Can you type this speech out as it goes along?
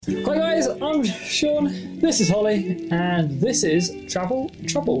Hi guys, I'm Sean, this is Holly, and this is Travel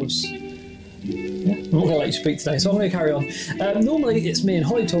Troubles. I'm not going to let you speak today, so I'm going to carry on. Normally it's me and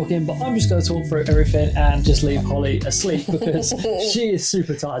Holly talking, but I'm just going to talk through everything and just leave Holly asleep because she is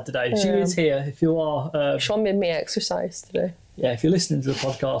super tired today. She is here. If you are... Sean made me exercise today. Yeah, if you're listening to the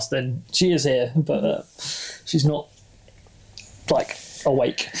podcast, then she is here, but she's not, like,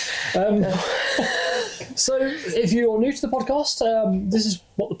 awake. So, if you're new to the podcast, this is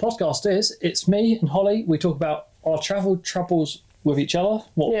what the podcast is. It's me and Holly. We talk about our travel troubles with each other.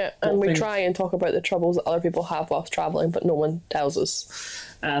 And we try and talk about the troubles that other people have whilst travelling, but no one tells us.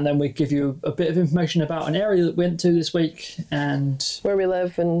 And then we give you a bit of information about an area that we went to this week and... where we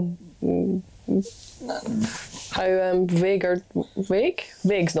live and how vague?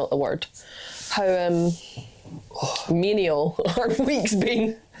 Vague's not the word. How menial our week's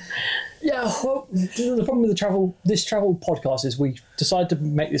been. Yeah, well, the problem with this travel podcast is we decided to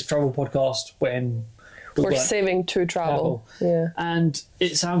make this travel podcast when we're saving to travel. Yeah, and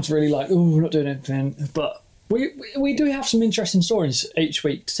it sounds really like, oh, we're not doing anything, but we do have some interesting stories each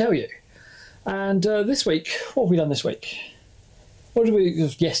week to tell you. And this week, what have we done this week? What did we? It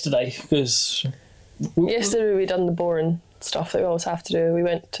was yesterday because yesterday we done the boring stuff that we always have to do. We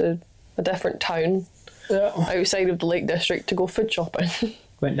went to a different town outside of the Lake District to go food shopping.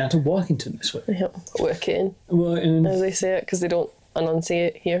 Went down to Workington this week. Yeah, Working, as they say it, because they don't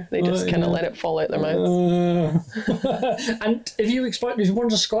enunciate here. They just kind of let it fall out their mouths. And if you want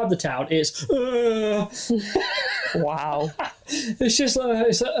to describe the town, it's wow. It's just like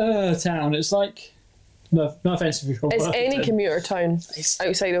it's a town. It's like no offense if you're from It's Workington. any commuter town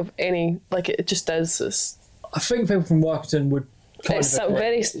outside of any, like it just is. I think people from Workington would. It's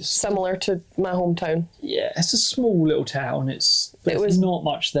very similar to my hometown. Yeah, it's a small little town. There's not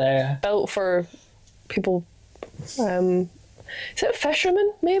much there. Built for people. Is it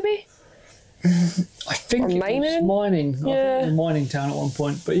fishermen? Maybe. I think or mining. It was mining. Yeah. I think it was a mining town at one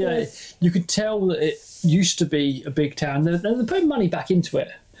point. But yeah, you could tell that it used to be a big town. They're putting money back into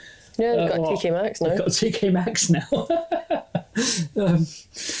it. Yeah, they've got TK Maxx now. They've got TK Maxx now.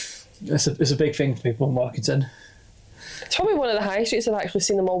 It's a big thing for people in Workington. It's probably one of the high streets I've actually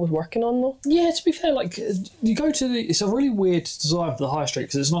seen them always working on, though. Yeah, to be fair, like you go to it's a really weird design for the high street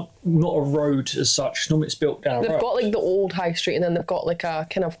because it's not a road as such. Normally, it's built down a road. They've got like the old high street, and then they've got like a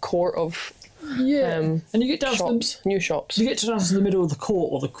kind of court of and you get down shops, new shops. You get down to the middle of the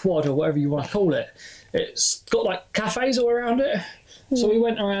court or the quad or whatever you want to call it. It's got like cafes all around it. So we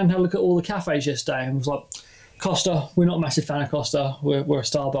went around and had a look at all the cafes yesterday and was like, Costa, we're not a massive fan of Costa. We're a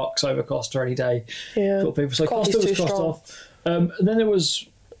Starbucks over Costa any day. Yeah. Got people say Coffee's Costa was too Costa. Then there was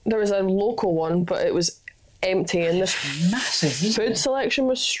a local one, but it was empty and the massive food selection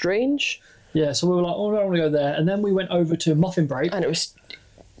was strange. Yeah, so we were like, oh, I don't want to go there. And then we went over to Muffin Break. And it was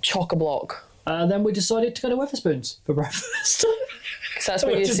chock-a-block. Then we decided to go to Wetherspoons for breakfast. Because that's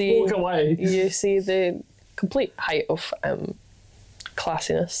what you see. Walk away. You see the complete height of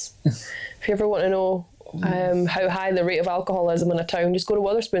classiness. If you ever want to know how high the rate of alcoholism in a town, just go to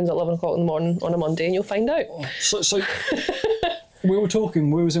Wetherspoons at 11 o'clock in the morning on a Monday and you'll find out. So we was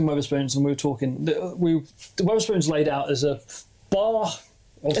in Wetherspoons and we were talking, the Wetherspoons laid out as a bar.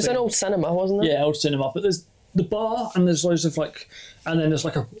 It's an old cinema, wasn't it? Yeah, old cinema, but there's the bar and there's loads of and then there's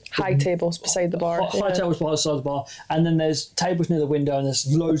like a high tables beside the bar. High tables by the side of the bar, and then there's tables near the window and there's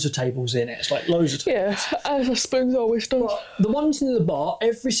loads of tables in it. It's like loads of tables. Yeah, as a Spoons always does. But the ones near the bar,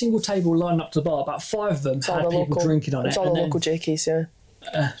 every single table lined up to the bar, about 5 of them had people drinking on it. It's all the local Jakeys, yeah.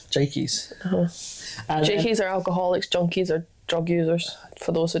 Jakeys. Jakeys are alcoholics, junkies are drug users,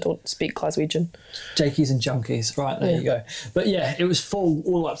 for those who don't speak Glaswegian. Jakeys and junkies, right, there you go. But yeah, it was full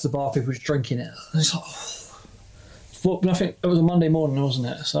all up to the bar, people were just drinking it. It's like, well, I think it was a Monday morning, wasn't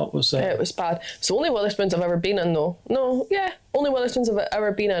it? So it was. Yeah, it was bad. It's the only Wetherspoons I've ever been in, though. Only Wetherspoons I've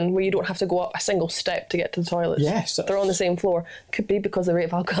ever been in where you don't have to go up a single step to get to the toilets. Yes, they're on the same floor. Could be because the rate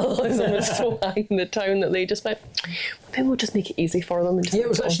of alcoholism is so high in the town that they just went, maybe we'll just make it easy for them. And just it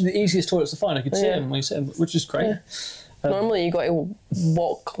was actually the easiest toilets to find. I could see them when you said, which is great. Yeah. Normally, you got to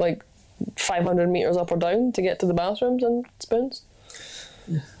walk like 500 metres up or down to get to the bathrooms and Spoons.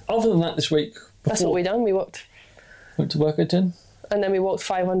 Yeah. Other than that, this week, that's what we done. We went to Workington. And then we walked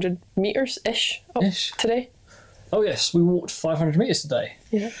 500 metres-ish today. Oh yes, we walked 500 metres today.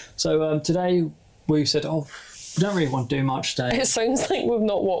 Yeah. So today we said, we don't really want to do much today. It sounds like we've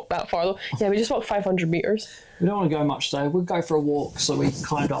not walked that far though. Yeah, we just walked 500 metres. We don't want to go much today. We'll go for a walk. So we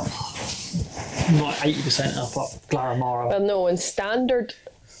climbed up like 80% up Glaramara. Well, no, in standard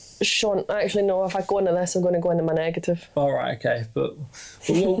Sean, actually no, if I go into this I'm going to go into my negative. Alright, okay. But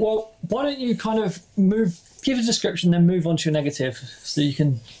well, why don't you kind of give a description then move on to your negative so you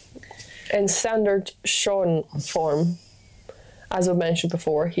can In standard Sean form, as I've mentioned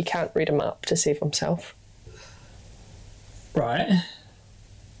before, he can't read a map to save himself. Right.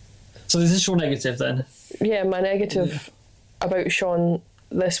 So is this your negative then? Yeah, my negative about Sean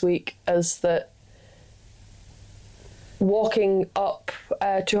this week is that walking up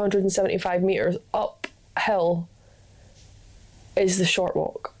 275 metres uphill is the short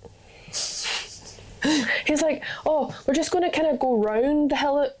walk. He's like, oh, we're just going to kind of go round the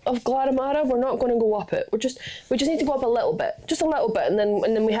hill of Glaramara. We're not going to go up it. We just need to go up a little bit, just a little bit, and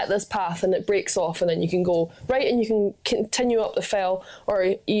then we hit this path and it breaks off, and then you can go right and you can continue up the fell,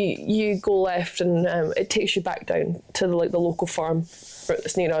 or you go left and it takes you back down to the local farm route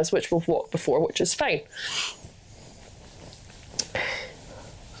that's near us, which we've walked before, which is fine.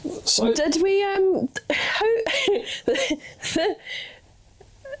 So did we how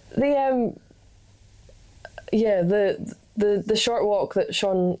the short walk that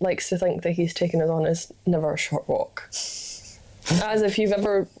Sean likes to think that he's taken us on is never a short walk. As if you've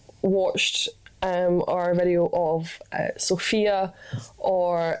ever watched our video of Sofia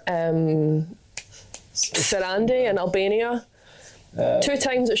or Sarandi in Albania. 2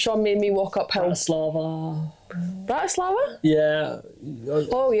 times that Sean made me walk uphill. Bratislava. Bratislava? Yeah.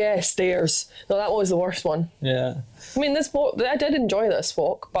 Oh yeah, stairs. No, that was the worst one. Yeah. I mean, this walk, I did enjoy this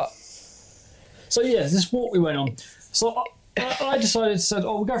walk, but... So yeah, this walk we went on. So I decided,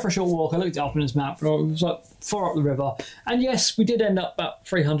 we'll go for a short walk. I looked it up on his map, and it was like far up the river. And yes, we did end up about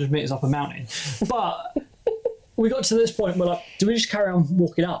 300 metres up a mountain. But we got to this point where like, do we just carry on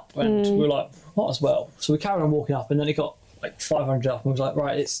walking up? And we were like, might as well. So we carried on walking up, and then it got like 500 up, and we was like,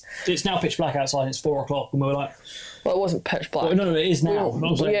 right, it's now pitch black outside, and it's 4 o'clock, and we were like... Well, it wasn't pitch black. Well, no, it is now. I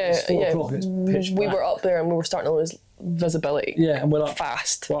was like, it's 4 o'clock, it's pitch black. We were up there, and we were starting to lose visibility. Yeah, and we're like...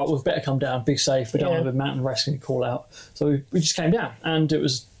 Fast. Well, we've better come down, be safe, we don't have a mountain rescue call out. So we just came down, and it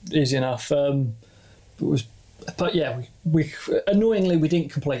was easy enough. But yeah, we annoyingly, we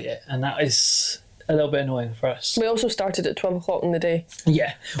didn't complete it, and that is... a little bit annoying for us. We also started at 12 o'clock in the day.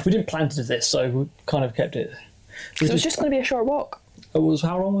 Yeah, we didn't plan to do this, so we kind of kept it. So it was just going to be a short walk. It was,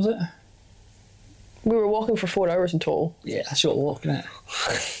 how long was it? We were walking for 4 hours in total. Yeah, a short walk, isn't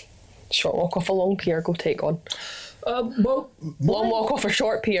it? Short walk off a long pier, go take on. Well, long walk off a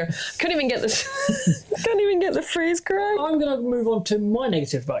short pier. Couldn't even get this. Can't even get the phrase correct. I'm going to move on to my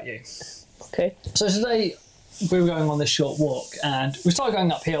negative about you. Okay. So today we were going on this short walk, and we started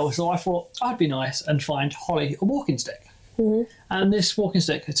going uphill. So I thought I'd be nice and find Holly a walking stick. Mm-hmm. And this walking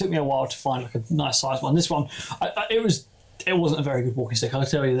stick, it took me a while to find like a nice size one. This one, it wasn't a very good walking stick. I'll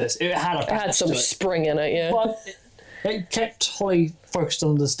tell you this. It had some spring in it, yeah. But it kept Holly focused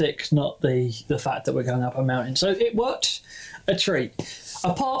on the stick, not the fact that we're going up a mountain. So it worked a treat.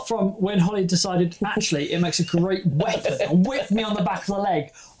 Apart from when Holly decided, actually, it makes a great weapon, and whipped me on the back of the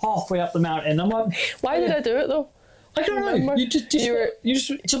leg halfway up the mountain. I'm like, why did I do it though? I don't know. You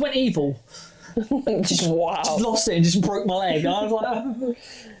just went evil. Just lost it and just broke my leg. I was like,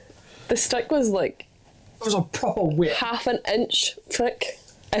 the stick was like, it was a proper whip. Half an inch thick,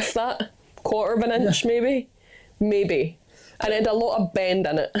 if that. Quarter of an inch, maybe. And it had a lot of bend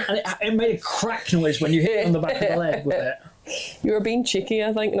in it. And it made a crack noise when you hit it on the back of the leg with it. You were being cheeky,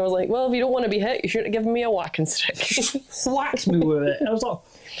 I think, and I was like, well, if you don't want to be hit, you shouldn't have given me a whacking stick. Whacked me with it. And I was like,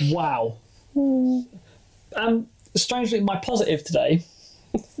 wow. Strangely, my positive today,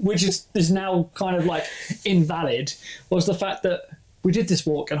 which is now kind of like invalid, was the fact that we did this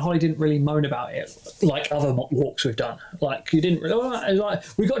walk and Holly didn't really moan about it like other walks we've done. Like, you didn't really... Like,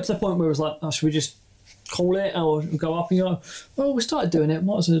 we got to the point where it was like, oh, should we just call it or go up? And you're like, well, we started doing it,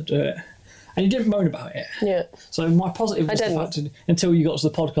 might as well do it. And you didn't moan about it. Yeah. So my positive was the fact that until you got to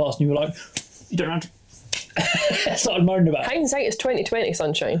the podcast and you were like, you don't have to... started moaning about it. Hindsight is 20/20,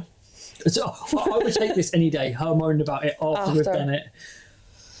 sunshine. So, I would take this any day, her moaning about it after we've done it.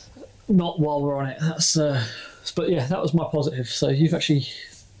 Not while we're on it. That's... But yeah, that was my positive. So you've actually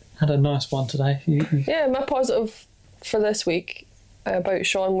had a nice one today. Yeah, my positive for this week about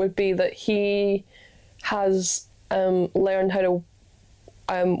Sean would be that he has learned how to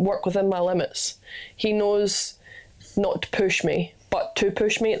work within my limits. He knows not to push me, but to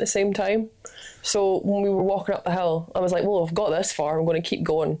push me at the same time. So when we were walking up the hill, I was like, well, I've got this far, I'm going to keep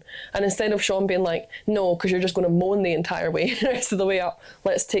going. And instead of Sean being like, no, because you're just going to moan the entire way, the rest of the way up,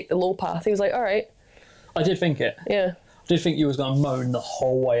 let's take the low path. He was like, all right. I did think it. Yeah. I did think you was going to moan the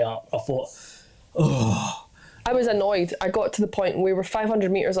whole way up. I thought, oh. I was annoyed. I got to the point we were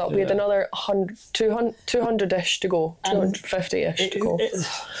 500 metres up. We had another 200-ish to go, 250-ish to go.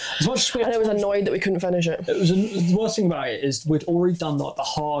 As much as And I was annoyed that we couldn't finish it. The worst thing about it is we'd already done like the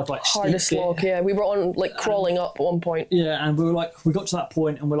hardest slog, yeah. We were on like crawling up at one point. Yeah, and we were like, we got to that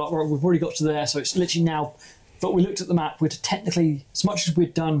point and we're like, right, we've already got to there, so it's literally now. But we looked at the map, we'd technically, as much as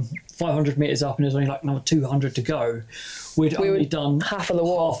we'd done 500 metres up and there's only like another 200 to go, we'd only done half of the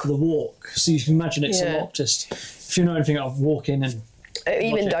walk. So you can imagine it's a lot, just, if you know anything about walking and... It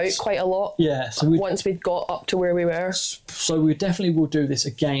evened out quite a lot. Yeah. So once we'd got up to where we were. So we definitely will do this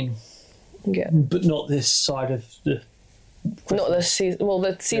again. Yeah. But not this side of the... Christmas. Not this season. Well,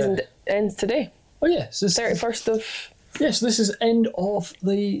 the season ends today. Oh, yeah. So 31st of... Yeah, so this is end of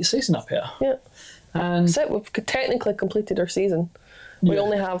the season up here. Yeah. And that's it. We've technically completed our season. We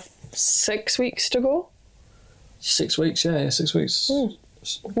only have 6 weeks to go. 6 weeks, yeah, 6 weeks.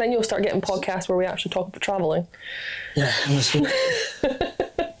 Then you'll start getting podcasts where we actually talk about travelling. Yeah, and those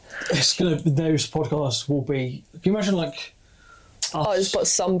podcasts will be... Can you imagine, like... Us but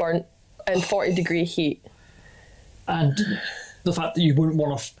sunburnt in 40-degree heat. And the fact that you wouldn't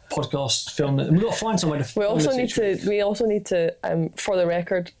want a podcast film it. We've got to find somewhere to... We also need to, for the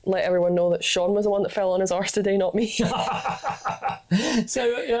record, let everyone know that Sean was the one that fell on his arse today, not me.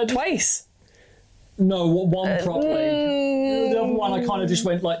 So twice. No, one properly. The other one I kind of just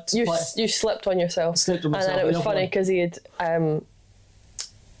went like... You slipped on yourself. Slipped on myself. And then it was funny because he had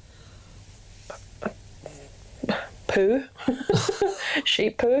poo,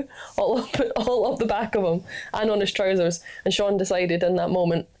 sheep poo, all up the back of him and on his trousers. And Sean decided in that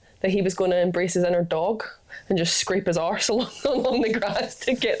moment that he was going to embrace his inner dog and just scrape his arse along the grass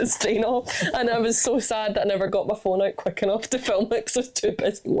to get the stain off. And I was so sad that I never got my phone out quick enough to film it because I was too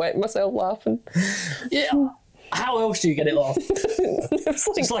busy wetting myself laughing. Yeah. How else do you get it off?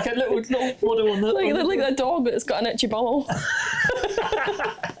 It's like a little waddle on the... Like a dog that's got an itchy bumhole.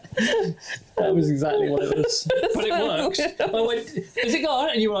 That was exactly what it was. But it works. I went, is it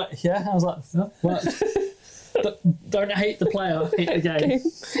gone? And you were like, yeah. I was like, no, worked. Don't hate the player, hate the game.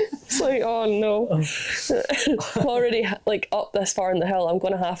 It's like, oh no. I'm already like up this far in the hill, I'm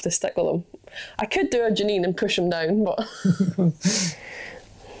going to have to stick with him. I could do a Janine and push him down, but...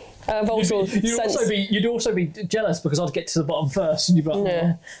 I've also you'd also be jealous because I'd get to the bottom first and you'd be like,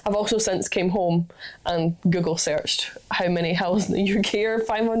 yeah. I've also since came home and Google searched how many hills in the UK are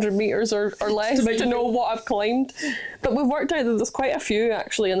 500 metres or less to know what I've climbed. But we've worked out that there's quite a few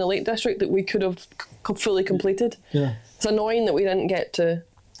actually in the Lake District that we could have fully completed. Yeah. It's annoying that we didn't get to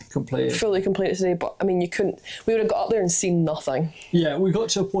fully complete it today, but I mean, we would have got up there and seen nothing. Yeah, we got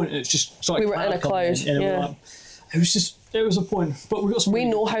to a point and it's just like we were in a cloud. Yeah. It was a point, but we got some. We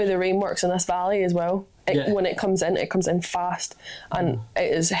know how the rain works in this valley as well. When it comes in fast, and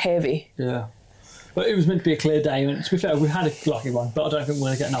it is heavy. Yeah, but it was meant to be a clear day, and to be fair, we had a lucky one, but I don't think we're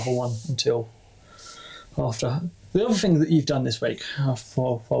going to get another one until after. The other thing that you've done this week,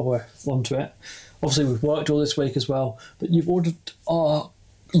 while we're onto it, obviously we've worked all this week as well, but you've ordered our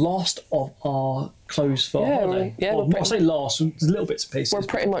last of our clothes for holiday. I say last, there's little bits and pieces. We're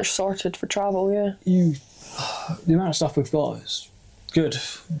pretty much sorted for travel. Yeah. The amount of stuff we've got is good.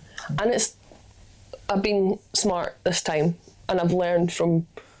 And I've been smart this time and I've learned from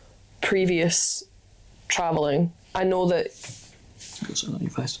previous travelling. I know that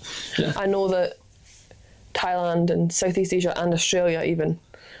I know that Thailand and Southeast Asia and Australia even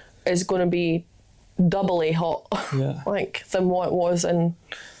is going to be doubly hot than what it was in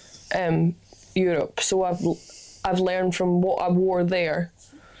Europe. So I've learned from what I wore there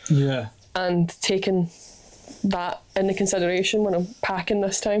and taken that into consideration when I'm packing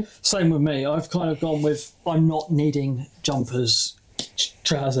this time. Same with me. I've kind of gone with I'm not needing jumpers,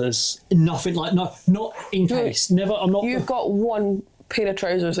 trousers, nothing like not in case. Never. I'm not. You've got one pair of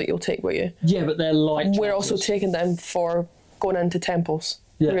trousers that you'll take with you. Yeah, but they're light. We're trousers. also taking them for going into temples.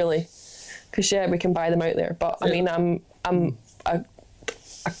 Yeah. Really, because we can buy them out there. But I mean, I'm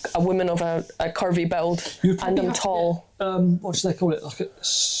a woman of a curvy build and I'm tall. What do they call it? Like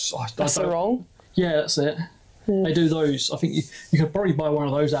a sarong? Yeah, that's it. Yeah. They do those. I think you could probably buy one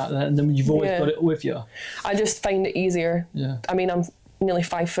of those out there and then you've always got it with you. I just find it easier. Yeah. I mean, I'm nearly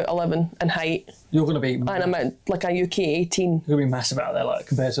 5'11" in height. You're going to be... And I'm at like a UK 18. You're going to be massive out there, like,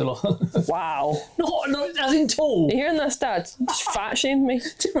 compared to a lot. Wow. No, as in tall. You hearing this, Dad? Just fat shamed me.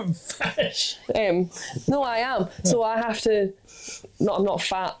 Different fat. No, I am. So I have to... No, I'm not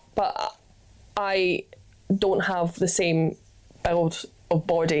fat, but I don't have the same build of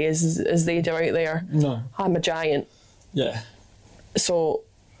body as they do out there. No. I'm a giant. Yeah. So...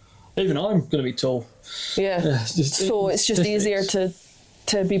 Even I'm going to be tall. Yeah. It's just easier to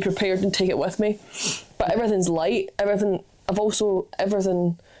be prepared and take it with me. But everything's light. Everything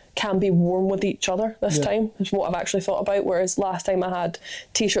can be worn with each other this time, is what I've actually thought about. Whereas last time I had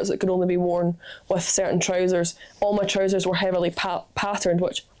t-shirts that could only be worn with certain trousers. All my trousers were heavily patterned,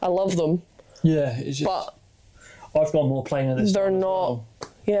 which I love them. Yeah, it's just, but I've gone more plain in this. They're not.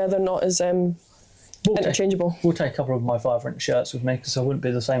 Yeah, they're not as interchangeable. We'll take a couple of my vibrant shirts with me because I wouldn't be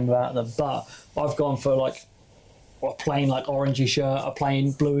the same without them. But I've gone for like a plain like orangey shirt, a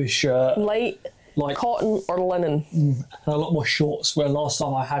plain bluish shirt, light. Like cotton or linen. And a lot more shorts, where last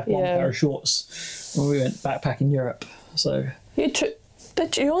time I had one pair of shorts when we went backpacking Europe. So did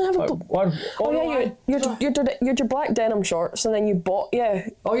you only have you had your black denim shorts, and then you bought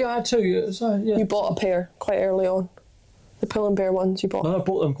Oh yeah, I had two. You bought a pair quite early on. The pull and bear ones you bought. No, I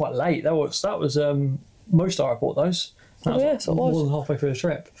bought them quite late. That was Mostar. I bought those. So it was more than halfway through the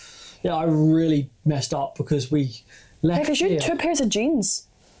trip. Yeah, I really messed up because we left. Because you had 2 pairs of jeans.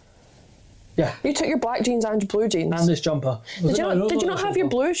 Yeah. You took your black jeans and your blue jeans. And this jumper. Did you not have your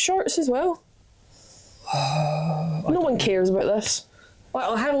blue shorts as well? No one cares about this.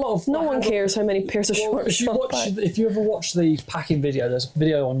 I had a lot of... No one cares how many pairs of shorts you have. If you ever watch the packing video, there's a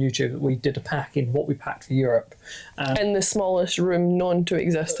video on YouTube that we did a packing, what we packed for Europe. In the smallest room known to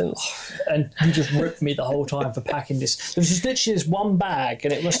existence. And you just ripped me the whole time for packing this. There was just literally this one bag,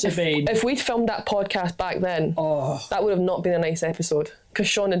 and it must have been... If we'd filmed that podcast back then, that would have not been a nice episode, because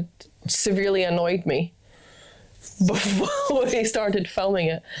Sean had severely annoyed me before he started filming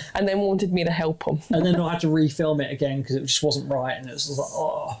it, and then wanted me to help him. And then I had to refilm it again because it just wasn't right, and it was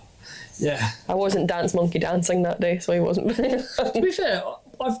like, yeah. I wasn't dance monkey dancing that day, so he wasn't. To be fair,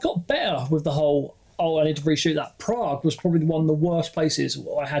 I've got better with the whole, I need to reshoot that. Prague was probably one of the worst places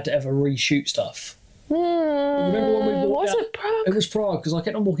I had to ever reshoot stuff. Remember when we walked down? it Prague? It was Prague, because I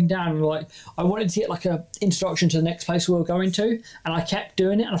kept on walking down and I wanted to get like a introduction to the next place we were going to, and I kept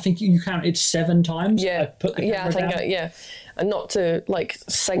doing it, and I think you counted 7 times. Yeah, I put the camera down. And not to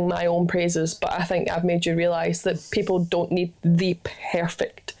sing my own praises, but I think I've made you realise that people don't need the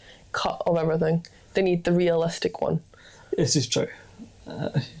perfect cut of everything. They need the realistic one. This is true.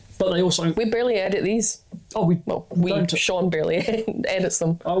 But they also... We barely edit these. Sean barely edits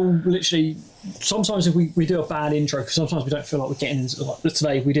them. Literally, sometimes if we do a bad intro, because sometimes we don't feel like we're getting into, like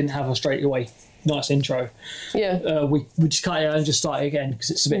today we didn't have a straight away nice intro. Yeah. We just cut it out and just start it again because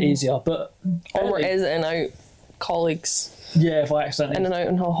it's a bit easier. But or we're editing out colleagues. Yeah, if I accidentally... In and out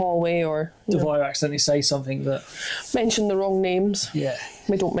in a hallway, or... If I accidentally say something that... Mention the wrong names. Yeah.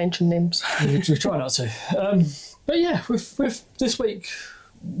 We don't mention names. we try not to. But yeah, with this week...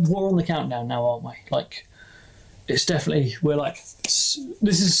 We're on the countdown now, aren't we? It's definitely, this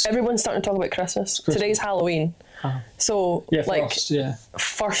is... Everyone's starting to talk about Christmas. Today's Halloween. So, yeah, for us,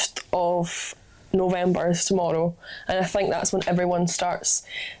 1st of November is tomorrow. And I think that's when everyone starts...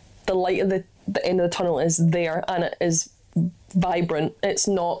 The light at the end of the tunnel is there, and it is vibrant. It's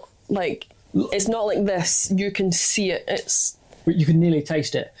not like this. You can see it. You can nearly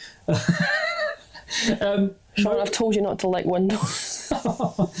taste it. Sean, I've told you not to light windows.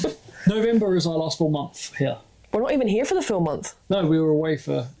 November is our last full month here. We're not even here for the full month. No, we were away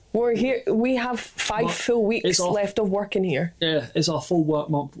for... We're here. We have 5 full weeks left of working here. Yeah, it's our full work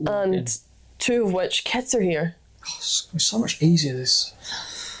month. And 2 of which kids are here. It's so much easier, this.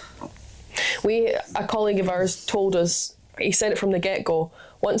 A colleague of ours told us, he said it from the get-go,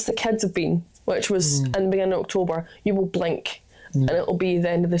 once the kids have been, which was in the beginning of October, you will blink and it'll be the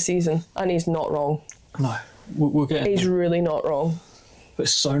end of the season. And he's not wrong. No. We're getting... He's really not wrong. But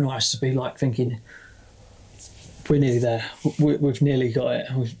it's so nice to be thinking, we're nearly there. We've nearly got it.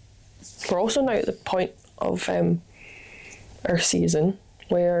 We're also now at the point of our season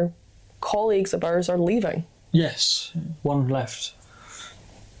where colleagues of ours are leaving. Yes, one left.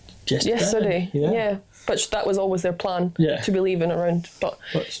 Yesterday. Yeah. But that was always their plan, to be leaving around. But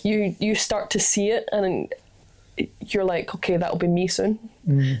you start to see it, and you're like, okay, that'll be me soon.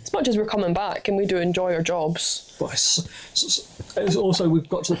 As much as we're coming back and we do enjoy our jobs. But it's also, we've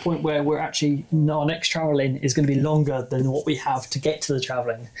got to the point where we're actually, our next travelling is going to be longer than what we have to get to the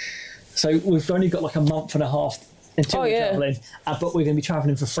travelling. So we've only got a month and a half until we're travelling, but we're going to be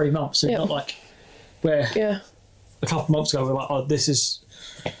travelling for 3 months. So it's not where a couple of months ago we're like, this is...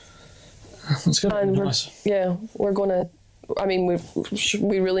 It's going to be nice. Yeah, we're going to... I mean,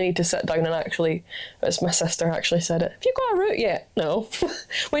 we really need to sit down and actually, as my sister actually said it, have you got a route yet? No.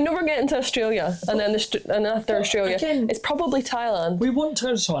 We know we're getting to Australia, and then after Australia, again, it's probably Thailand. We want to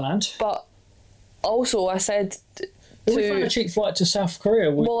go to Thailand. But also I said... If we find a cheap flight to South Korea,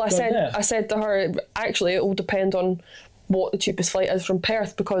 I said to her, actually, it will depend on what the cheapest flight is from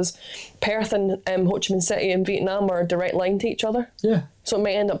Perth, because Perth and Ho Chi Minh City in Vietnam are a direct line to each other. Yeah. So it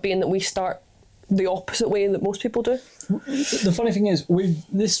might end up being that we start the opposite way that most people do. The funny thing is, with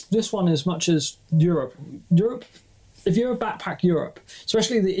this one, as much as Europe, if you're a backpack Europe,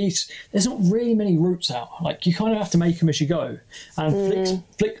 especially the East, there's not really many routes out. Like, you kind of have to make them as you go. And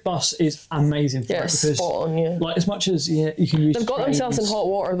Flixbus is amazing for it because, spot on, yeah. like, as much as you can use. They've got themselves in hot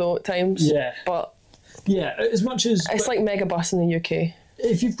water though at times. Yeah, but as much as it's like Megabus in the UK.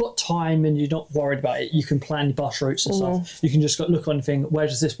 If you've got time and you're not worried about it, you can plan your bus routes and stuff. You can just look on the thing. Where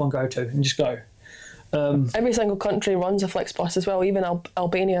does this one go to? And just go. Every single country runs a Flixbus as well. Even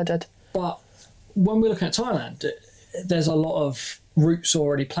Albania did. But when we're looking at Thailand, there's a lot of routes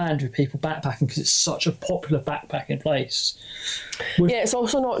already planned with people backpacking because it's such a popular backpacking place. It's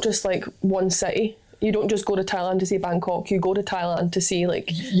also not just like one city. You don't just go to Thailand to see Bangkok. You go to Thailand to see like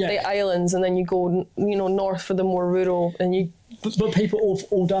the islands, and then you go, north for the more rural, and you. But people have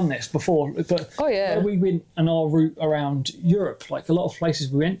all done this before. But we went on our route around Europe, like a lot of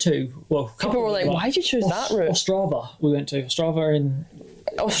places we went to. Well, people were like, "Why did you choose that route?" Ostrava, we went to Ostrava in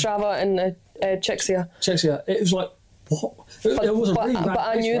Czechia. Czechia. It was like, what? It was a really bad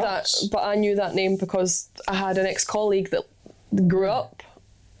I knew that. But I knew that name because I had an ex-colleague that grew up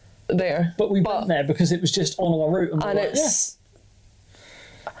there. But we went there because it was just on our route, and it's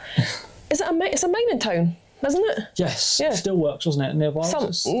it's a mining town, isn't it? Yes, it still works, wasn't it? Nearby. I thought it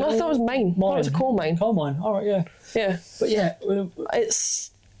was mine. No, it was a coal mine. Coal mine. All right, yeah. Yeah. But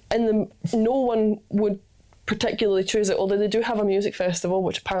it's no one would particularly choose it, although they do have a music festival,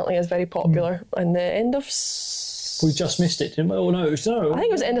 which apparently is very popular. And the end of we just missed it, didn't we? Oh no, I think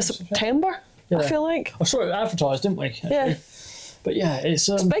it was the end of September. Yeah. I feel like I saw it advertised, didn't we? Actually? Yeah. But it's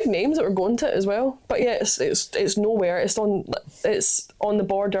big names that were going to it as well. But yeah, it's nowhere. It's on the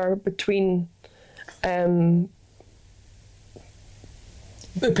border between.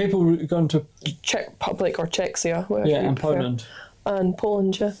 People were going to Czech Republic or Czechia, and Poland. And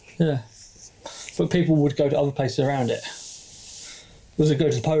Poland, yeah. But people would go to other places around it. Was it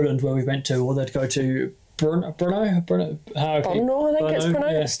go to Poland where we went to, or they'd go to Brno, I think it's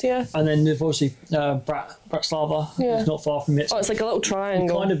pronounced, yeah. And then there's obviously Bratislava. Yeah. It's not far from it. Oh, it's like a little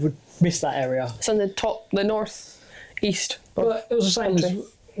triangle. You kind of would miss that area. It's in the north east. But it was the same as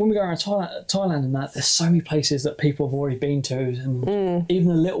when we go around Thailand and that, there's so many places that people have already been to, and even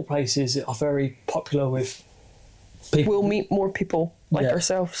the little places are very popular with people. We'll meet more people like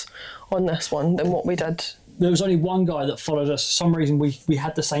ourselves on this one than what we did. There was only one guy that followed us. For some reason, we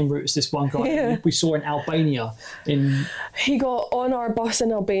had the same route as this one guy we saw in Albania. He got on our bus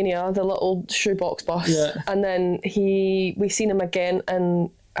in Albania, the little shoebox bus, and then we seen him again in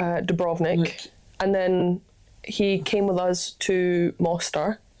Dubrovnik, and then he came with us to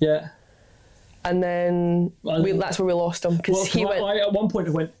Mostar. Yeah. And then that's where we lost him because he went. At one point,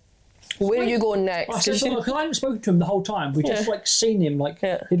 I went, "Where are you going next?" I said, because I hadn't spoken to him the whole time. We just seen him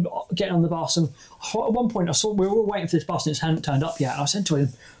he'd getting on the bus, and at one point we were all waiting for this bus and it hadn't turned up yet. And I said to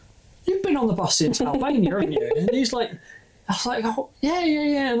him, "You've been on the bus since Albania, haven't you?" And he's like, I was like, "Oh, yeah."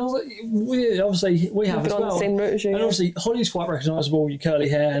 And I was like, we have as well. On the same route as you. And obviously, Holly's quite recognisable with your curly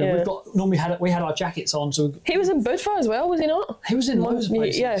hair. And we had our jackets on. So he was in Budva as well, was he not? He was in loads of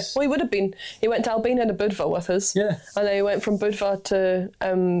places. Yeah, well, he would have been. He went to Albania to Budva with us. Yeah. And then he went from Budva to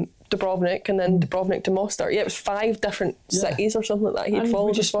Dubrovnik, and then Dubrovnik to Mostar. Yeah, it was 5 different cities or something like that he'd followed.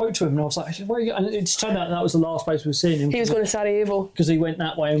 We just spoke to him, and I was like, "Where are you going?" And it turned out that was the last place we were seeing him. He was going to Sarajevo because he went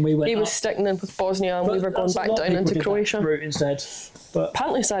that way, and we went. He was sticking in with Bosnia, and we were going back down into Croatia. Route instead, but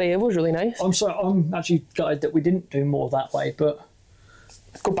apparently Sarajevo was really nice. I'm actually gutted that we didn't do more that way, but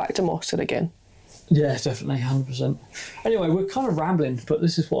go back to Mostar again. Yeah, definitely, 100%. Anyway, we're kind of rambling, but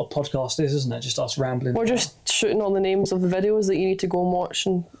this is what a podcast is, isn't it? Just us rambling. We're just shooting all the names of the videos that you need to go and watch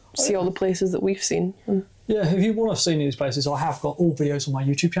and see all the places that we've seen. Yeah, if you want to see these places, I have got all videos on my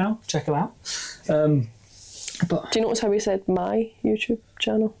YouTube channel. Check them out. But do you notice how we said my YouTube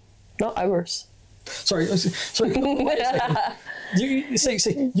channel? Not ours. Sorry. Wait a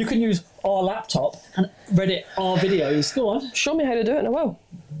second. You can use our laptop and edit our videos. Go on. Show me how to do it and I will.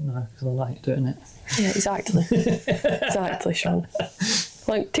 No, because I like doing it. Yeah, exactly. Exactly, Sean.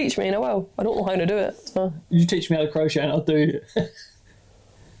 Like, teach me and I will. I don't know how to do it. So. You teach me how to crochet and I'll do it.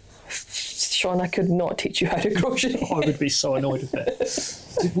 Sean, I could not teach you how to crochet. I would be so annoyed with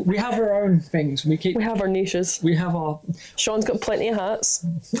it. We have our own things. We have our niches. We have our... Sean's got plenty of hats.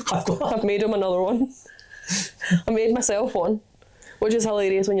 I've made him another one. I made myself one. Which is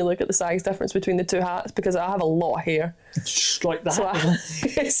hilarious when you look at the size difference between the 2 hats, because I have a lot of hair. Just like that. So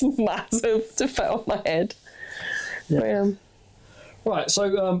it's massive to fit on my head. Yeah. Right,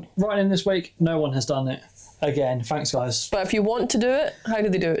 so writing in this week, no one has done it. Again, thanks guys. But if you want to do it, how do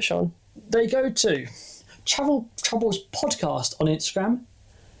they do it, Sean? They go to Travel Troubles Podcast on Instagram.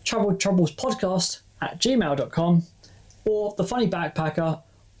 traveltroubles.podcast@gmail.com, or The Funny Backpacker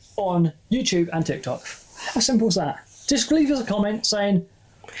on YouTube and TikTok. How simple is that? Just leave us a comment saying,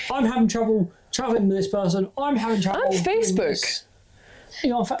 I'm having trouble travelling with this person, I'm having trouble... And Facebook.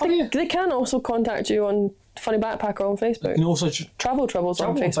 They can also contact you on Funny Backpacker on Facebook. You can also Travel Troubles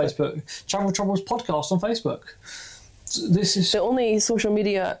on Facebook. Travel Troubles Podcast on Facebook. This is the only social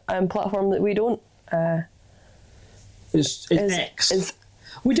media platform that we don't... is X.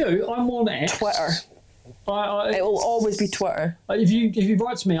 We do. I'm on X. Twitter. It will always be Twitter. If you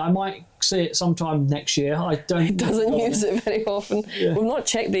write to me, I might see it sometime next year. I don't. It doesn't use it very often. Yeah. We've not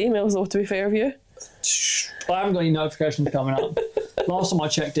checked the emails though, to be fair with you. I haven't got any notifications coming up. Last time I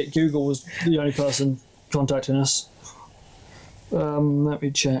checked it, Google was the only person contacting us. Let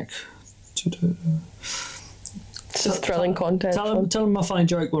me check. It's just thrilling content. Tell them my funny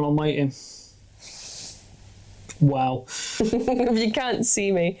joke while I'm waiting. Wow. If you can't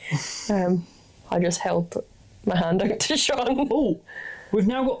see me, I just held my hand out to Sean. Oh, we've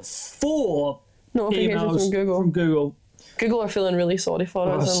now got 4 notifications from Google. Google are feeling really sorry for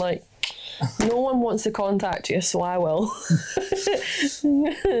us and like, no one wants to contact you, so I will.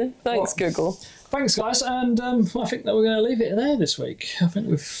 Thanks, Google. Thanks, guys, and I think that we're going to leave it there this week. I think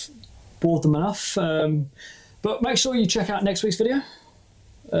we've bored them enough. But make sure you check out next week's video.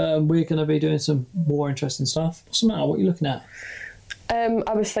 We're going to be doing some more interesting stuff. What's the matter? What are you looking at?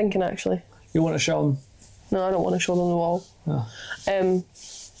 I was thinking, actually. You want to show them? No, I don't want to show them the wall. Oh.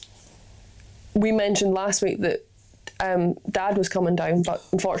 We mentioned last week that Dad was coming down, but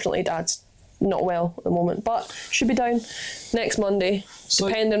unfortunately Dad's not well at the moment, but should be down next Monday, so,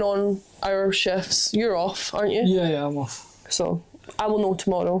 depending on our shifts. You're off, aren't you? Yeah, I'm off. So I will know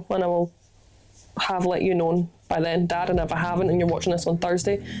tomorrow, and I will have let you know by then, Dad, and if I haven't and you're watching this on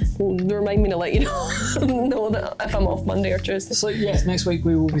Thursday, remind me to let you know that if I'm off Monday or Tuesday. So yes, next week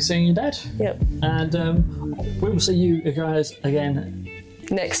we will be seeing your dad. Yep. And we will see you guys again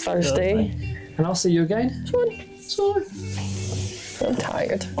next Thursday. And I'll see you again. Sorry. I'm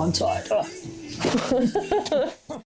tired. I'm tired.